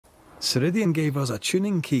Ceridian gave us a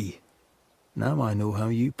tuning key. Now I know how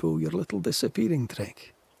you pull your little disappearing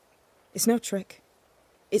trick. It's no trick.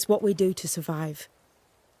 It's what we do to survive.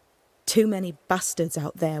 Too many bastards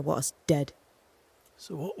out there want us dead.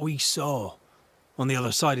 So what we saw on the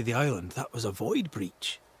other side of the island, that was a void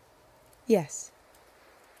breach? Yes.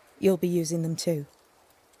 You'll be using them too.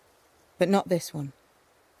 But not this one.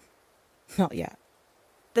 Not yet.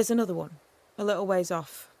 There's another one, a little ways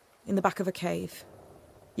off, in the back of a cave.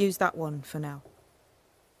 Use that one for now.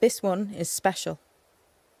 This one is special.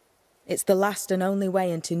 It's the last and only way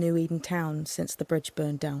into New Eden town since the bridge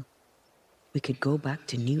burned down. We could go back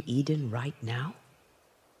to New Eden right now?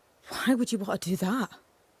 Why would you want to do that?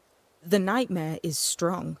 The nightmare is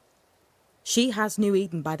strong. She has New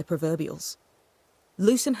Eden by the proverbials.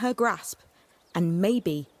 Loosen her grasp, and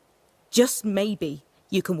maybe, just maybe,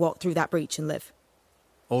 you can walk through that breach and live.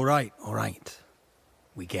 All right.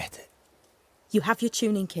 We get it. You have your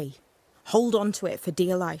tuning key. Hold on to it for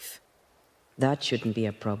dear life. That shouldn't be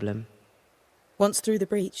a problem. Once through the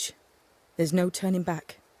breach, there's no turning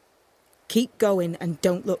back. Keep going and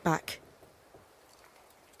don't look back.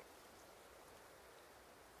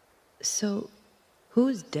 So,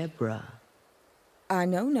 who's Deborah? I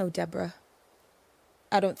know no Deborah.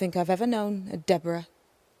 I don't think I've ever known a Deborah.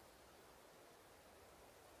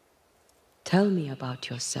 Tell me about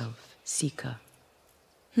yourself, Seeker.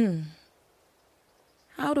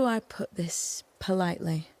 How do I put this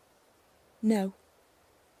politely? No.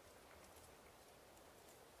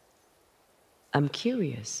 I'm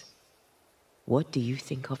curious. What do you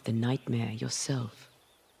think of the nightmare yourself?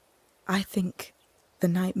 I think the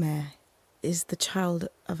nightmare is the child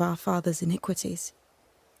of our father's iniquities.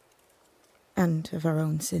 And of our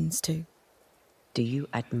own sins too. Do you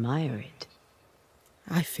admire it?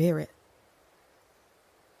 I fear it.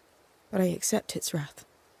 But I accept its wrath,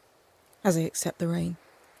 as I accept the rain.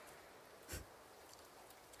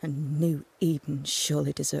 And New Eden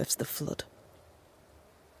surely deserves the flood.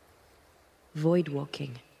 Void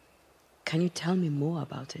walking. Can you tell me more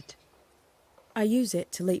about it? I use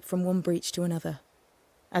it to leap from one breach to another,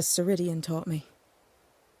 as Ceridian taught me.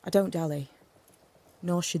 I don't dally,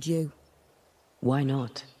 nor should you. Why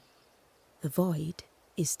not? The void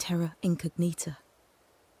is terra incognita.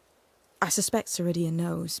 I suspect Ceridian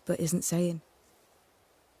knows, but isn't saying.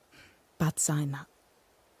 Bad sign, that.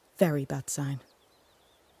 Very bad sign.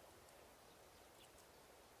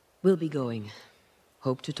 We'll be going.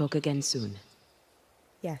 Hope to talk again soon.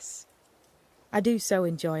 Yes. I do so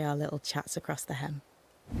enjoy our little chats across the hem.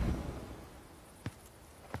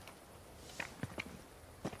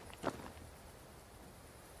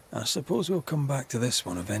 I suppose we'll come back to this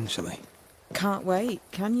one eventually. Can't wait,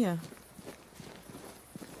 can you?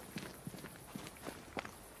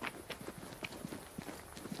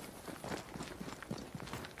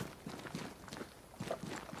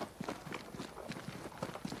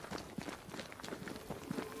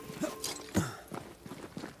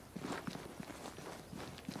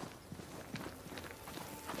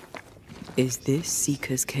 Is this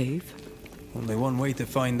Seeker's Cave? Only one way to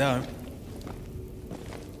find out.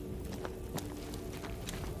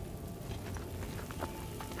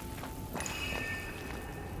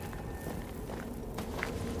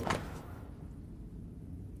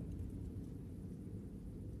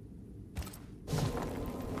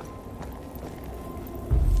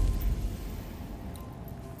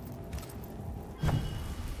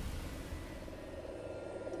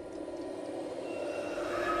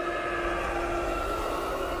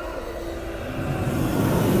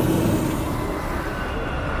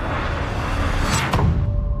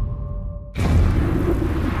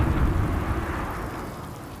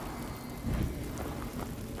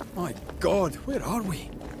 My God, where are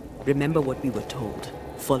we? Remember what we were told.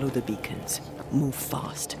 Follow the beacons. Move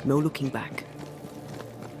fast. No looking back.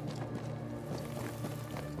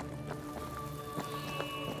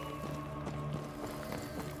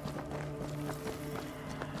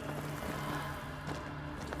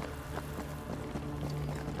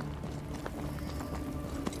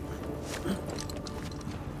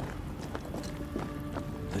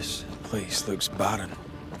 This place looks barren.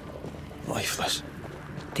 Lifeless.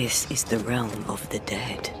 This is the realm of the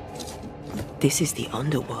dead. This is the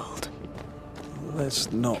underworld. Let's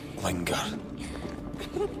not linger.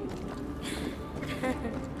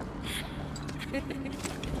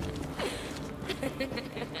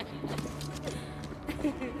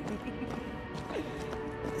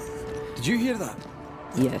 Did you hear that?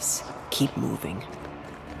 Yes, keep moving.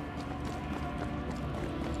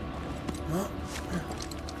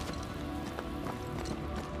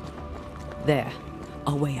 There,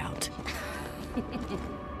 our way out.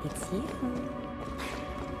 It's you.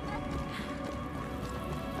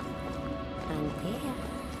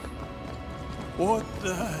 What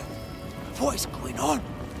the... What is going on?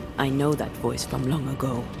 I know that voice from long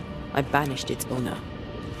ago. I banished its owner.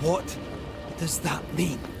 What does that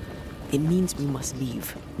mean? It means we must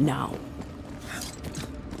leave, now.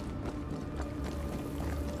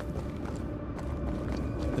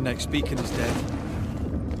 The next beacon is dead.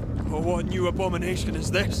 Oh, what new abomination is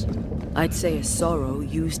this? I'd say a sorrow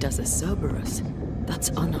used as a Cerberus. That's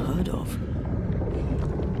unheard of.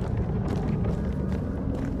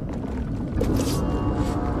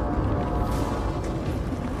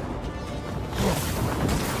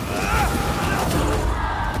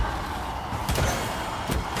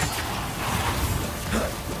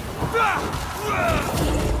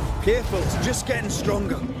 Careful, it's just getting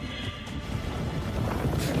stronger.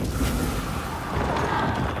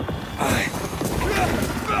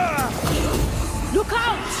 Look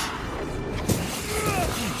out!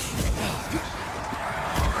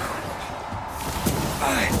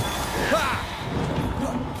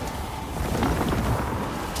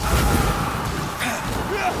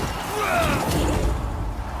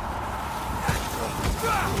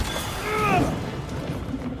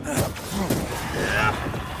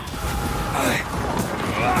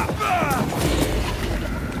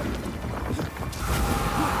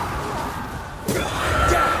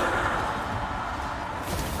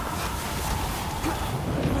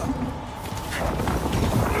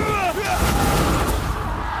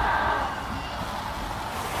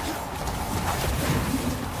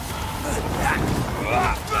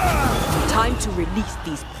 Time to release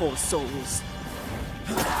these poor souls.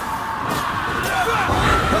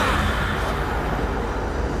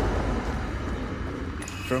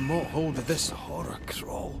 From what hold did this horror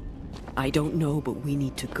crawl? I don't know, but we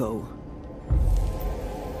need to go.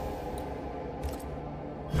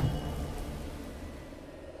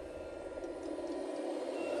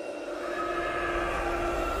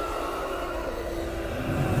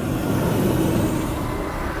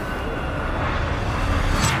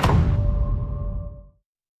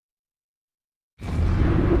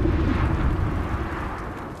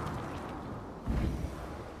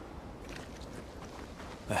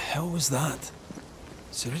 The hell was that?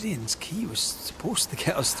 Ceridian's key was supposed to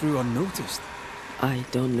get us through unnoticed. I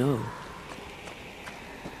don't know.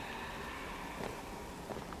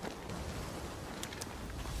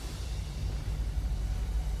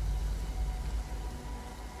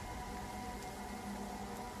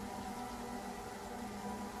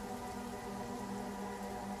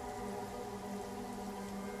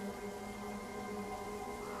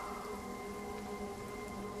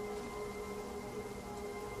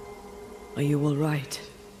 Are you all right?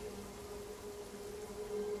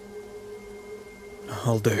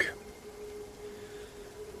 I'll do.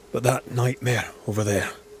 But that nightmare over there,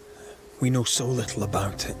 we know so little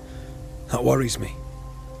about it. That worries me.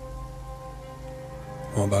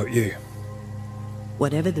 What about you?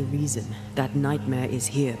 Whatever the reason, that nightmare is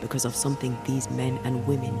here because of something these men and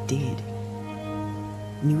women did.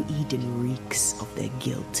 New Eden reeks of their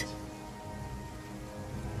guilt.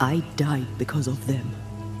 I died because of them.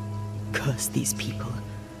 Curse these people.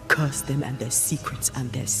 Curse them and their secrets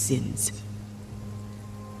and their sins.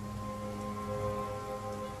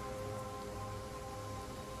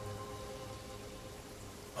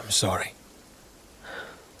 I'm sorry.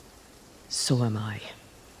 So am I.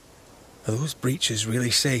 Are those breaches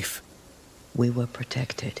really safe? We were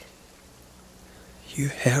protected. You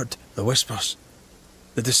heard the whispers,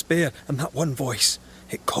 the despair, and that one voice.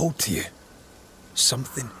 It called to you.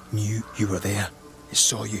 Something knew you were there. It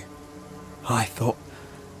saw you. I thought...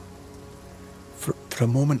 For a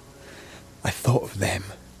moment, I thought of them.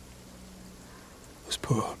 Those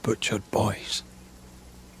poor butchered boys.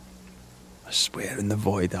 I swear in the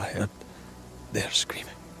void I heard their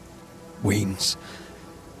screaming. Wains.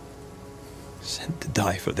 Sent to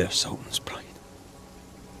die for their sultan's pride.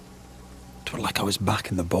 It were like I was back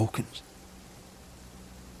in the Balkans.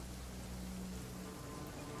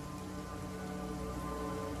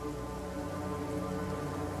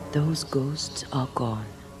 Those ghosts are gone.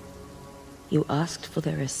 You asked for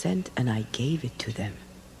their ascent and I gave it to them.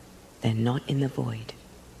 They're not in the void.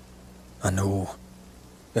 I know.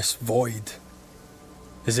 This void.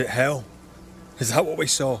 Is it hell? Is that what we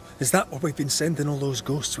saw? Is that where we've been sending all those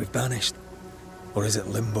ghosts we've banished? Or is it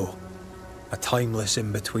limbo? A timeless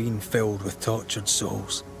in-between filled with tortured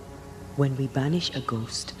souls? When we banish a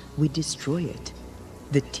ghost, we destroy it.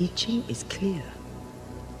 The teaching is clear.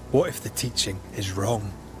 What if the teaching is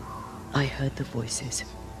wrong? I heard the voices.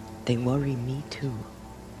 They worry me too.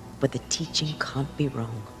 But the teaching can't be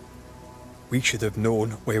wrong. We should have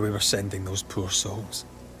known where we were sending those poor souls.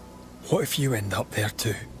 What if you end up there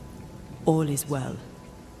too? All is well.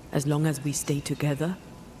 As long as we stay together,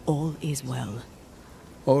 all is well.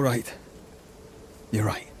 All right. You're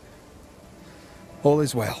right. All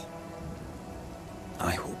is well.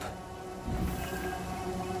 I hope.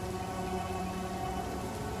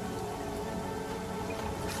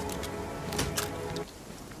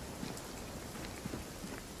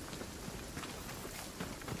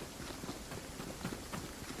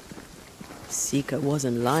 Sika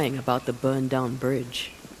wasn't lying about the burned-down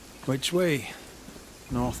bridge. Which way?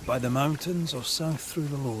 North by the mountains or south through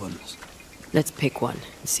the lowlands? Let's pick one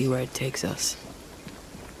and see where it takes us.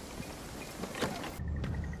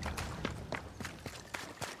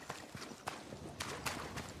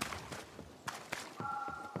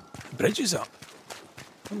 The bridge is up.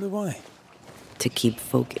 Wonder why. To keep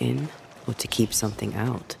folk in, or to keep something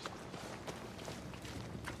out?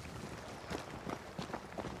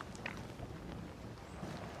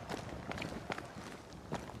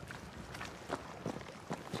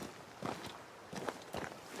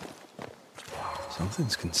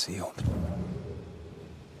 Something's concealed.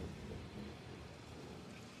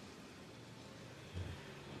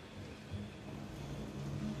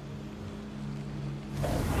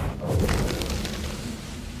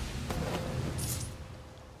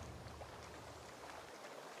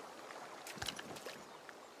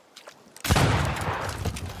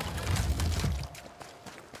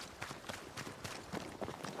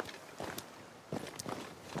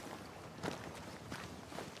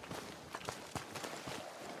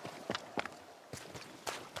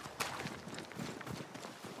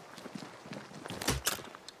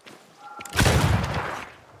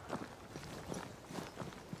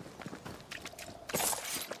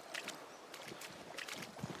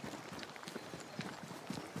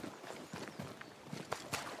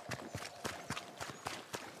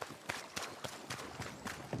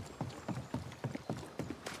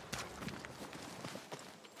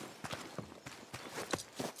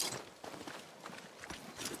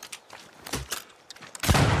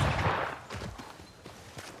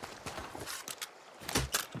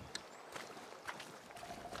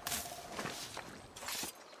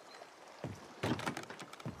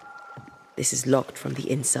 This is locked from the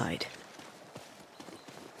inside.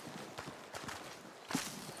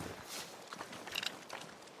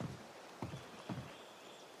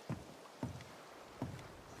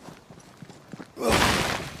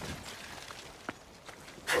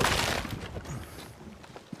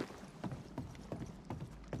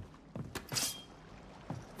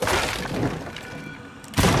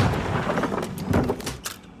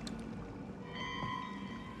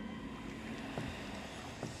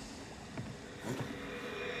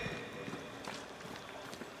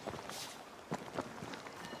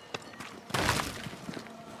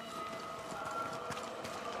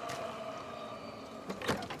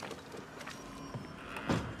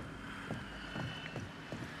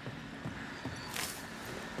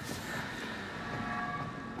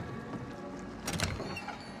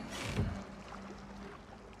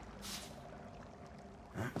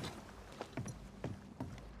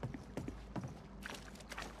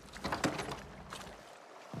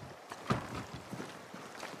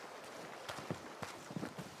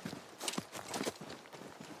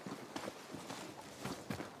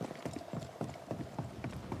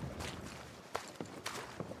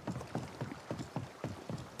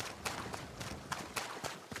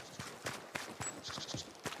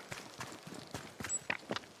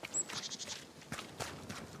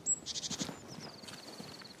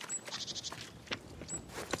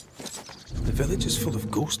 The village is full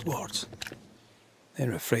of ghost wards.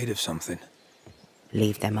 They're afraid of something.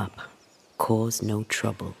 Leave them up. Cause no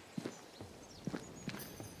trouble.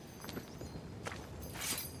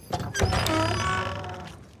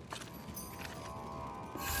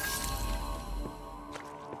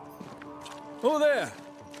 Oh there!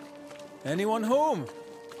 Anyone home?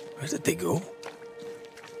 Where did they go?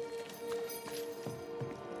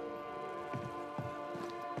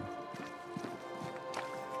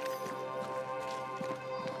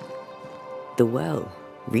 The well,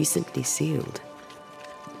 recently sealed.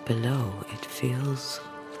 Below, it feels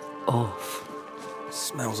off. It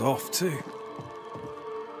smells off too.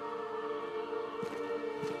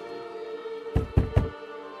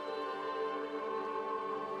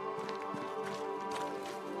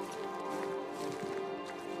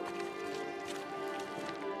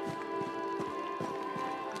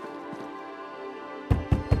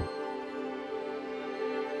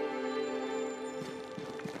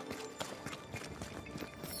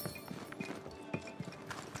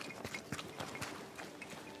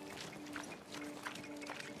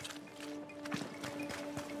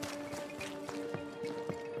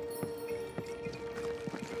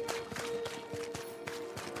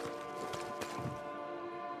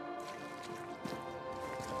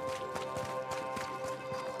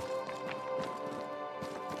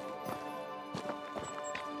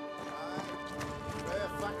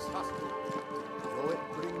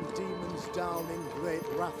 down in great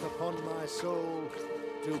wrath upon my soul,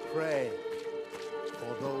 do pray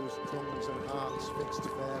for those tongues and hearts fixed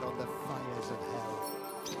fair on the fires of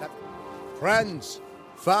hell. Friends,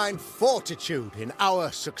 find fortitude in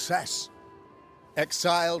our success.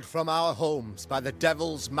 Exiled from our homes by the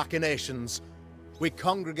devil's machinations, we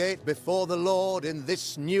congregate before the Lord in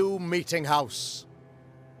this new meeting house.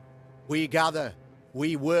 We gather,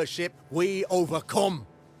 we worship, we overcome.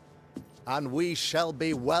 And we shall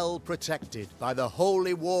be well protected by the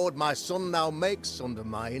holy ward my son now makes under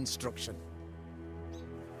my instruction.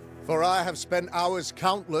 For I have spent hours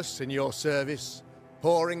countless in your service,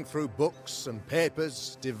 poring through books and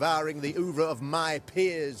papers, devouring the oeuvre of my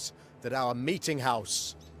peers, that our meeting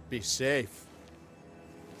house be safe.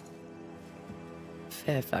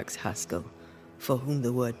 Fairfax Haskell, for whom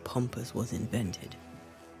the word pompous was invented.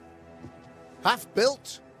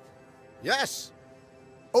 Half-built? Yes.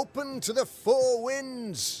 Open to the four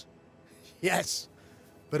winds? Yes.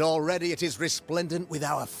 But already it is resplendent with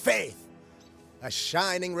our faith. A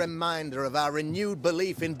shining reminder of our renewed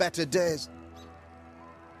belief in better days.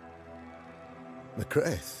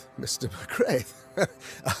 McCraith, Mr. McCraith.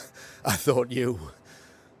 I thought you.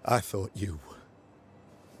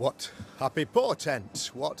 What happy portent,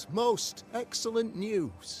 what most excellent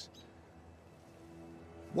news.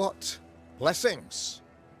 What blessings.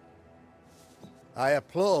 I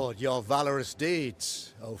applaud your valorous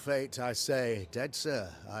deeds. O fate, I say, dead sir,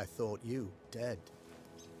 I thought you dead.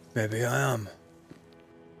 Maybe I am.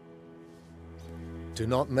 Do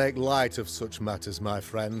not make light of such matters, my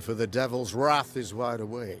friend, for the devil's wrath is wide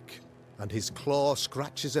awake, and his claw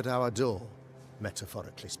scratches at our door,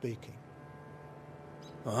 metaphorically speaking.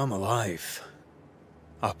 I'm alive.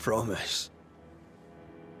 I promise.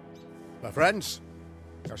 My friends,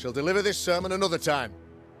 I shall deliver this sermon another time.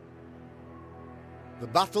 The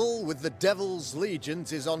battle with the devil's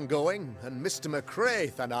legions is ongoing, and Mr.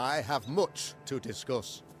 McCraith and I have much to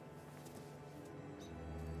discuss.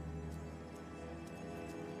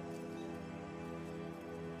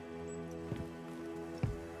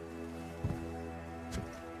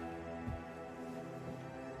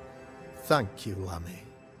 Thank you, Lammy.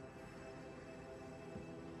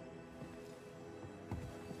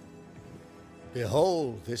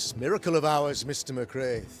 Behold this miracle of ours, Mr.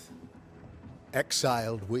 McCraith.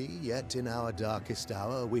 Exiled we, yet in our darkest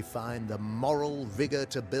hour we find the moral vigor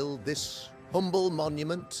to build this humble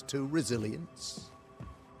monument to resilience.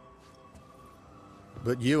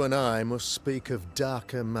 But you and I must speak of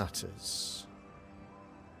darker matters.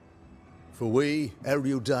 For we,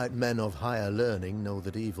 erudite men of higher learning, know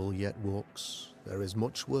that evil yet walks. There is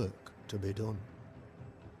much work to be done.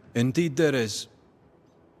 Indeed there is.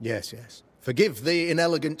 Yes, yes. Forgive the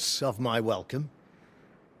inelegance of my welcome.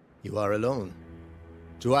 You are alone.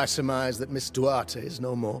 Do I surmise that Miss Duarte is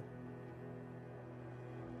no more?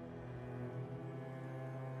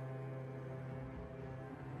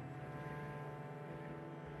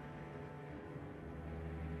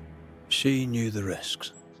 She knew the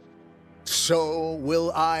risks. So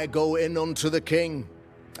will I go in unto the king,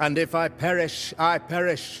 and if I perish, I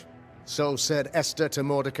perish. So said Esther to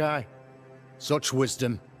Mordecai. Such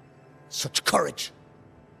wisdom, such courage.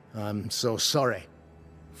 I'm so sorry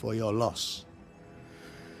for your loss.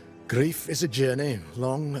 Grief is a journey,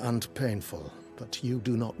 long and painful, but you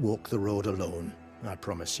do not walk the road alone, I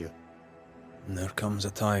promise you. And there comes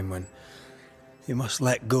a time when you must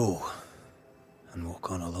let go and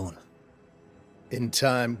walk on alone. In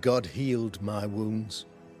time, God healed my wounds.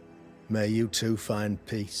 May you too find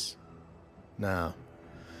peace. Now,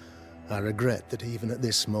 I regret that even at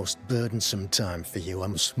this most burdensome time for you, I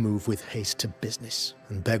must move with haste to business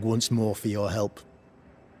and beg once more for your help.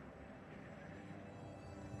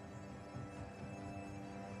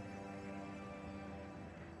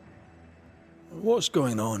 What's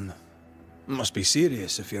going on? It must be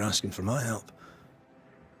serious if you're asking for my help.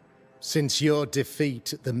 Since your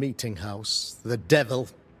defeat at the meeting house, the devil,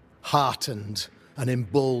 heartened and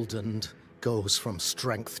emboldened, goes from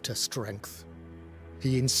strength to strength.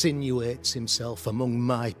 He insinuates himself among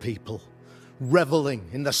my people, reveling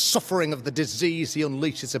in the suffering of the disease he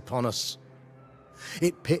unleashes upon us.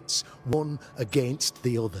 It pits one against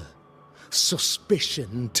the other.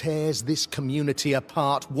 Suspicion tears this community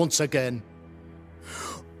apart once again.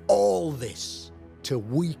 All this to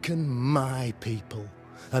weaken my people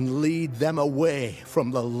and lead them away from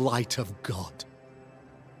the light of God.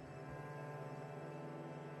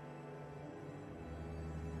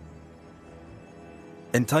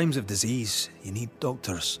 In times of disease, you need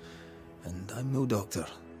doctors, and I'm no doctor.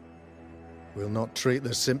 We'll not treat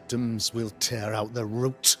the symptoms, we'll tear out the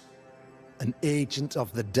root. An agent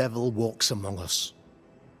of the devil walks among us.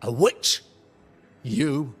 A witch?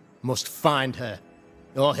 You must find her.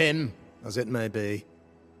 Or him, as it may be.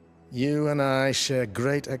 You and I share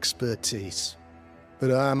great expertise.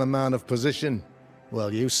 But I'm a man of position,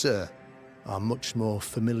 while you, sir, are much more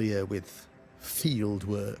familiar with field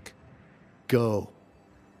work. Go,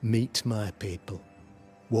 meet my people.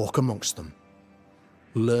 Walk amongst them.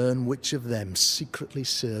 Learn which of them secretly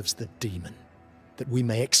serves the demon, that we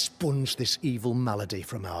may expunge this evil malady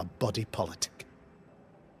from our body politic.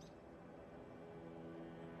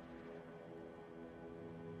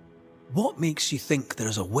 What makes you think there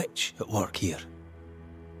is a witch at work here?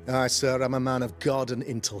 Aye, sir, I'm a man of God and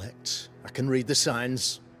intellect. I can read the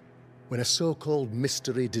signs. When a so-called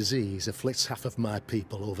mystery disease afflicts half of my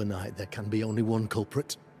people overnight, there can be only one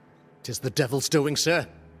culprit. 'Tis the devil's doing, sir.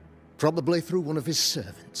 Probably through one of his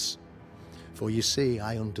servants. For you see,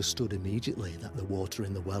 I understood immediately that the water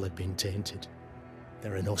in the well had been tainted.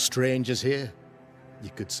 There are no strangers here. You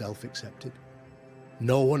could self-accept it.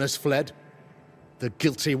 No one has fled. The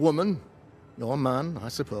guilty woman, or man, I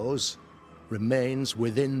suppose, remains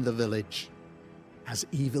within the village. As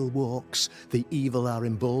evil walks, the evil are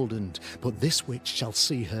emboldened, but this witch shall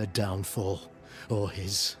see her downfall. Or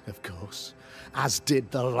his, of course. As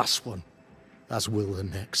did the last one. As will the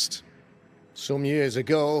next. Some years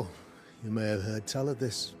ago, you may have heard tell of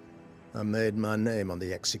this. I made my name on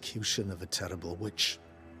the execution of a terrible witch.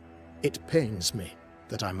 It pains me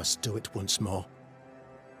that I must do it once more.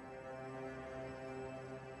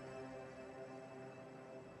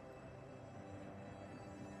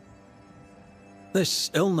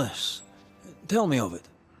 This illness, tell me of it.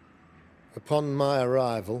 Upon my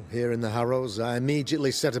arrival here in the Harrows, I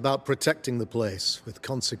immediately set about protecting the place with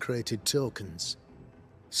consecrated tokens.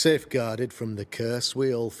 Safeguarded from the curse,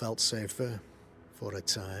 we all felt safer, for a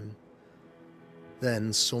time.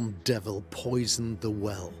 Then some devil poisoned the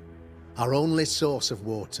well, our only source of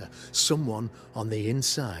water. Someone on the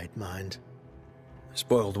inside, mind.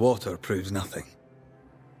 Spoiled water proves nothing.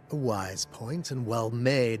 A wise point and well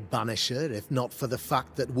made, Banisher, if not for the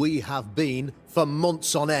fact that we have been, for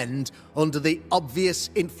months on end, under the obvious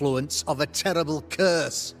influence of a terrible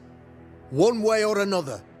curse. One way or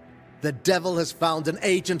another, the devil has found an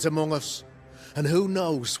agent among us, and who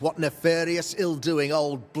knows what nefarious ill-doing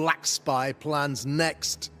old Black Spy plans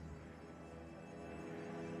next.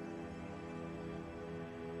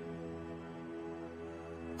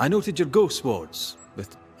 I noted your ghost wards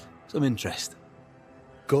with some interest.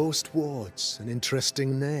 Ghost wards, an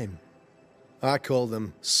interesting name. I call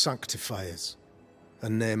them sanctifiers, a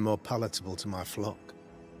name more palatable to my flock.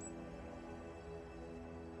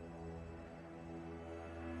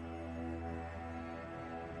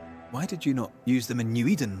 Why did you not use them in New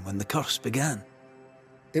Eden when the curse began?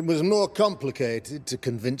 It was more complicated to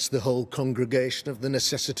convince the whole congregation of the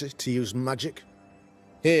necessity to use magic.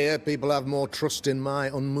 Here, people have more trust in my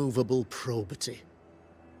unmovable probity.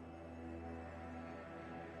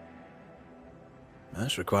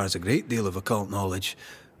 This requires a great deal of occult knowledge.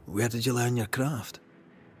 Where did you learn your craft?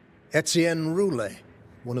 Etienne Roulet,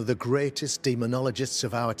 one of the greatest demonologists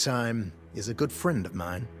of our time, is a good friend of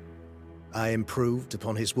mine. I improved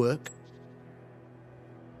upon his work.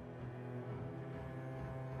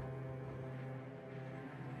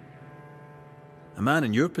 A man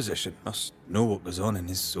in your position must know what goes on in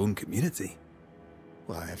his own community.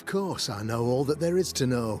 Why, of course, I know all that there is to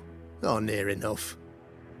know. Or near enough.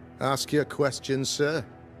 Ask your questions, sir.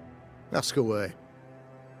 Ask away.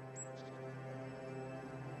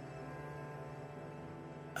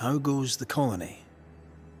 How goes the colony?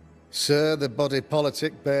 Sir, the body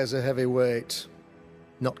politic bears a heavy weight.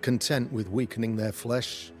 Not content with weakening their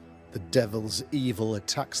flesh, the devil's evil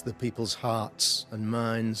attacks the people's hearts and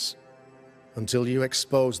minds. Until you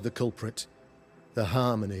expose the culprit, the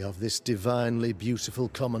harmony of this divinely beautiful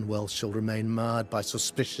commonwealth shall remain marred by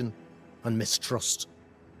suspicion and mistrust.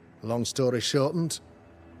 Long story shortened,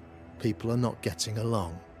 people are not getting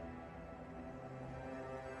along.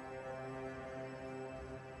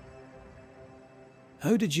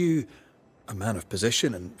 How did you, a man of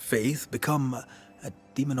position and faith, become a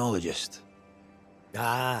demonologist?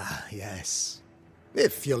 Ah, yes.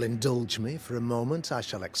 If you'll indulge me for a moment, I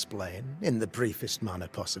shall explain, in the briefest manner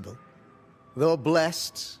possible. Though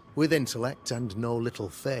blessed with intellect and no little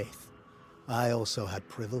faith, I also had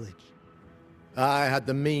privilege. I had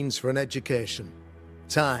the means for an education,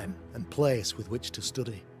 time and place with which to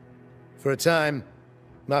study. For a time,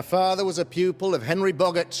 my father was a pupil of Henry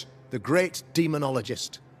Boggart, the great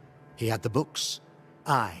demonologist. He had the books,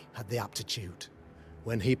 I had the aptitude.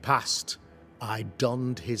 When he passed, I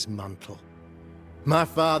donned his mantle. My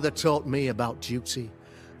father taught me about duty.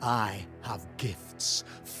 I have gifts,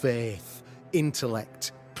 faith,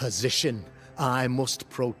 intellect, position. I must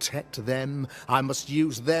protect them. I must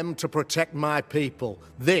use them to protect my people.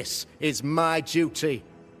 This is my duty.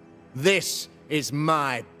 This is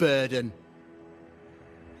my burden.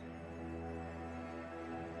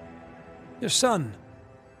 Your son,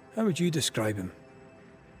 how would you describe him?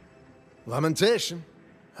 Lamentation?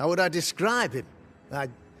 How would I describe him?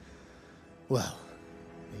 Well,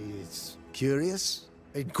 he's curious.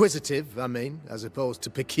 Inquisitive, I mean, as opposed to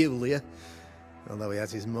peculiar. Although he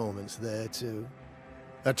has his moments there, too.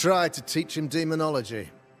 I tried to teach him demonology,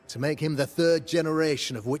 to make him the third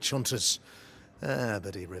generation of witch hunters.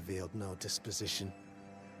 But he revealed no disposition.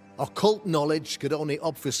 Occult knowledge could only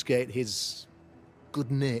obfuscate his good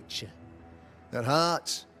nature. At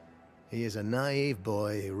heart, he is a naive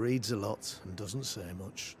boy who reads a lot and doesn't say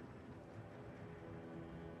much.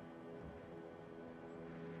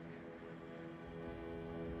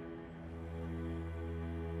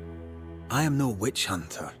 I am no witch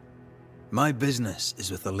hunter. My business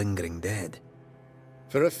is with the lingering dead.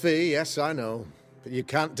 For a fee, yes, I know. But you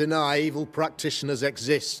can't deny evil practitioners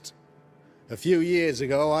exist. A few years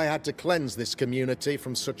ago, I had to cleanse this community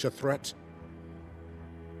from such a threat.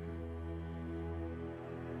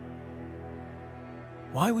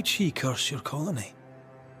 Why would she curse your colony?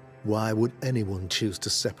 Why would anyone choose to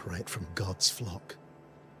separate from God's flock?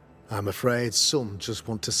 I'm afraid some just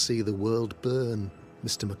want to see the world burn,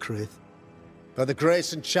 Mr. McCraith. By the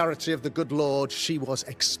grace and charity of the good Lord, she was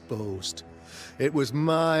exposed. It was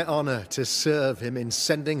my honor to serve him in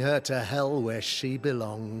sending her to hell where she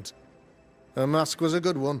belonged. Her mask was a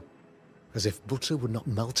good one, as if butter would not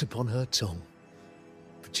melt upon her tongue.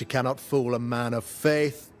 But you cannot fool a man of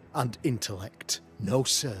faith and intellect. No,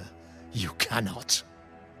 sir, you cannot.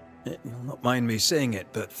 You'll not mind me saying it,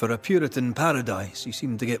 but for a Puritan paradise, you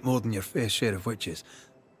seem to get more than your fair share of witches.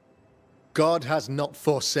 God has not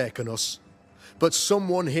forsaken us, but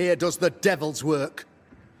someone here does the devil's work.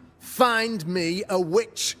 Find me a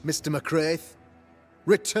witch, Mr. McCraith.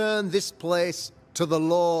 Return this place to the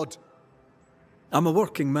Lord. I'm a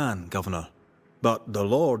working man, Governor, but the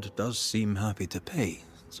Lord does seem happy to pay,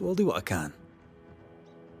 so I'll do what I can.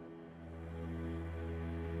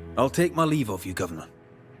 I'll take my leave of you, Governor.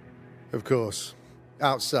 Of course.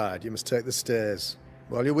 Outside, you must take the stairs.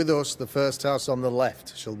 While you're with us, the first house on the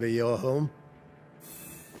left shall be your home.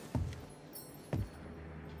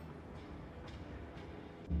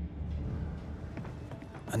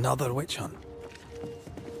 Another witch hunt.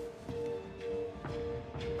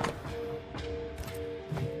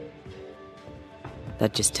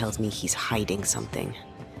 That just tells me he's hiding something.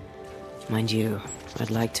 Mind you,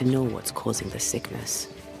 I'd like to know what's causing the sickness.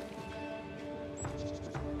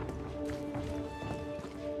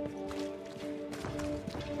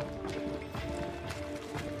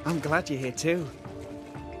 I'm glad you're here too.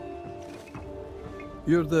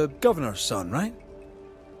 You're the Governor's son, right?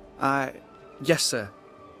 Yes, sir.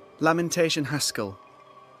 Lamentation Haskell.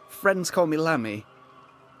 Friends call me Lammy.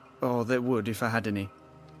 Or they would if I had any.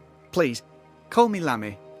 Please, call me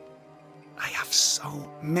Lammy. I have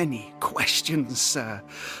so many questions, sir.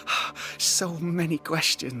 So many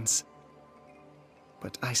questions.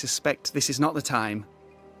 But I suspect this is not the time.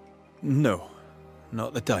 No,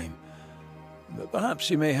 not the time. But perhaps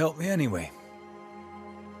you may help me anyway.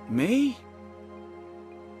 Me?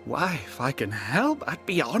 Why, if I can help, I'd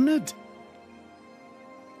be honoured.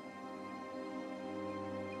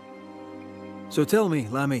 So tell me,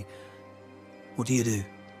 Lammy, what do you do?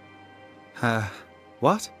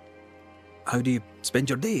 What? How do you spend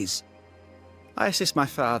your days? I assist my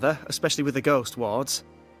father, especially with the ghost wards.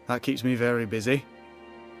 That keeps me very busy.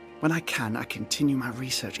 When I can, I continue my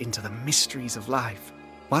research into the mysteries of life.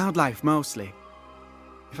 Wildlife, mostly.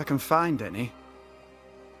 If I can find any.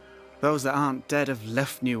 Those that aren't dead have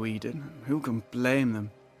left New Eden. Who can blame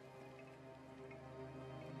them?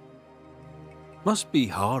 Must be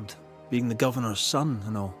hard, being the Governor's son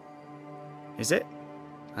and all. Is it?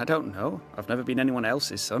 I don't know. I've never been anyone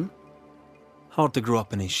else's son. Hard to grow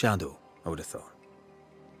up in his shadow, I would have thought.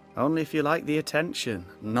 Only if you like the attention,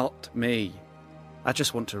 not me. I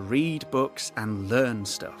just want to read books and learn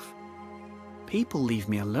stuff. People leave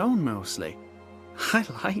me alone mostly. I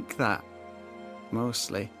like that.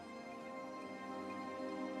 Mostly.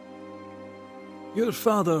 Your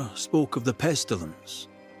father spoke of the pestilence.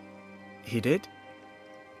 He did?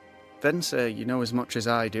 Then, sir, you know as much as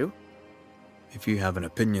I do. If you have an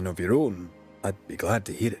opinion of your own, I'd be glad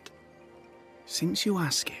to hear it. Since you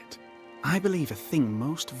ask it, I believe a thing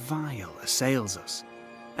most vile assails us.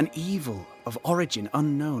 An evil of origin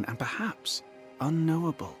unknown and perhaps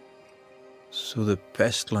unknowable. So the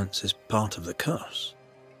pestilence is part of the curse?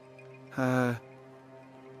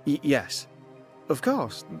 Yes. Of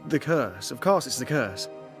course, the curse. Of course it's the curse.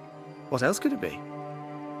 What else could it be?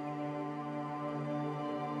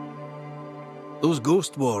 Those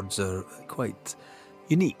ghost wards are quite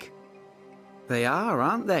unique. They are,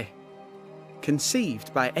 aren't they?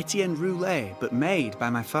 Conceived by Etienne Roulet, but made by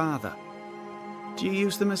my father. Do you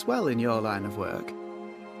use them as well in your line of work?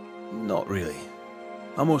 Not really.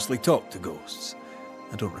 I mostly talk to ghosts.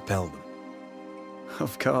 I don't repel them.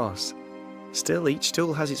 Of course. Still, each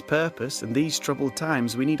tool has its purpose, and these troubled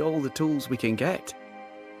times we need all the tools we can get.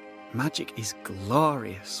 Magic is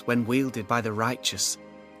glorious when wielded by the righteous.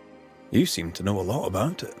 You seem to know a lot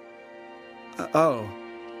about it. Oh,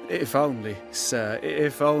 if only, sir,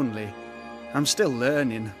 if only. I'm still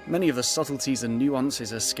learning. Many of the subtleties and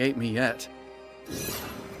nuances escape me yet.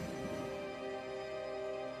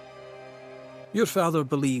 Your father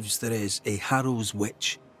believes there is a Harrow's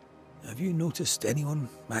witch. Have you noticed anyone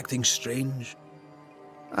acting strange?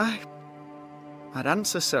 I'd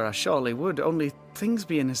answer, sir, I surely would, only things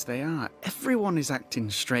being as they are, everyone is acting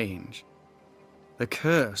strange. The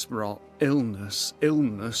curse brought illness,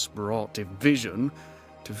 illness brought division,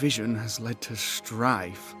 division has led to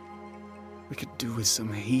strife. We could do with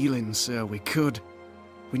some healing, sir, we could.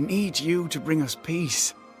 We need you to bring us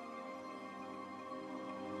peace.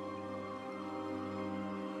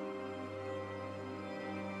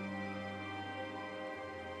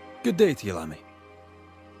 Good day to you, Lammy.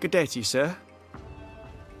 Good day to you, sir.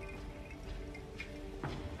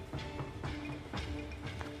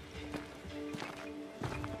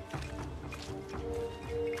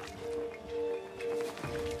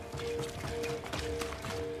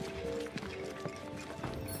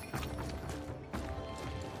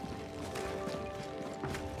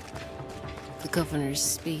 The governor's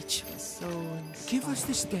speech was so inspiring. Give us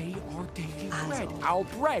this day our daily bread. Our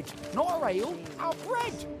bread, not our ale, our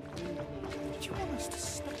bread. Do you want us to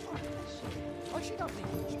stop? I should have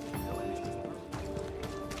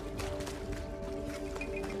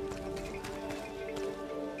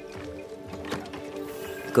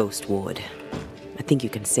the Ghost ward. I think you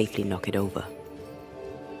can safely knock it over.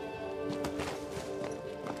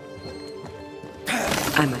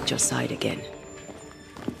 I'm at your side again.